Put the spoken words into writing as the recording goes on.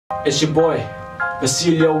It's your boy,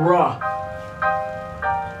 Basilio Raw.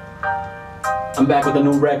 I'm back with a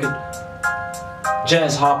new record,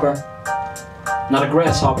 Jazz Hopper, not a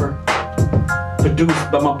grasshopper.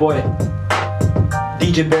 Produced by my boy,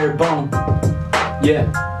 DJ Barry Bone.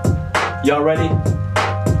 Yeah, y'all ready?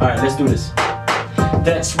 Alright, let's do this.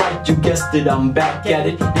 That's right, you guessed it, I'm back at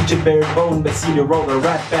it. DJ Barry Bone, Basilio Raw, the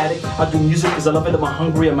rap addict. I do music cause I love it, I'm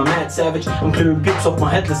hungry, I'm a mad savage. I'm clearing peeps off my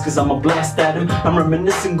headless cause I'm a blast at him. I'm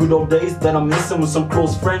reminiscing good old days that I'm missing with some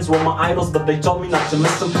close friends who are my idols, but they told me not to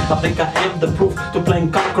miss them. I think I am the proof to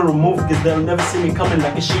playing conquer or move, cause they'll never see me coming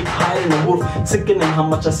like a sheep hiding a wolf. Sickening how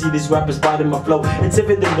much I see these rappers biting my flow. It's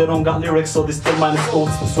evident they don't got lyrics, so they still minus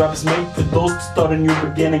oats. This rap is made for those to start a new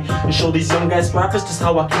beginning and show these young guys rappers just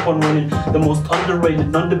how I keep on winning. The most underrated,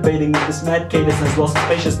 non-debating with this mad cadence has lost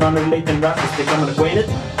patience, non-relating rappers becoming acquainted.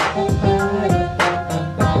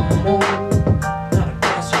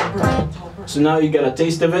 So now you got a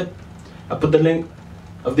taste of it. I put the link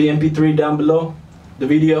of the MP3 down below the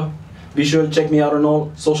video. Be sure to check me out on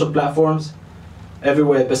all social platforms.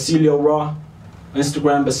 Everywhere, Basilio Raw.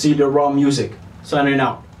 Instagram, Basilio Raw Music. Signing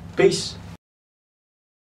out. Peace.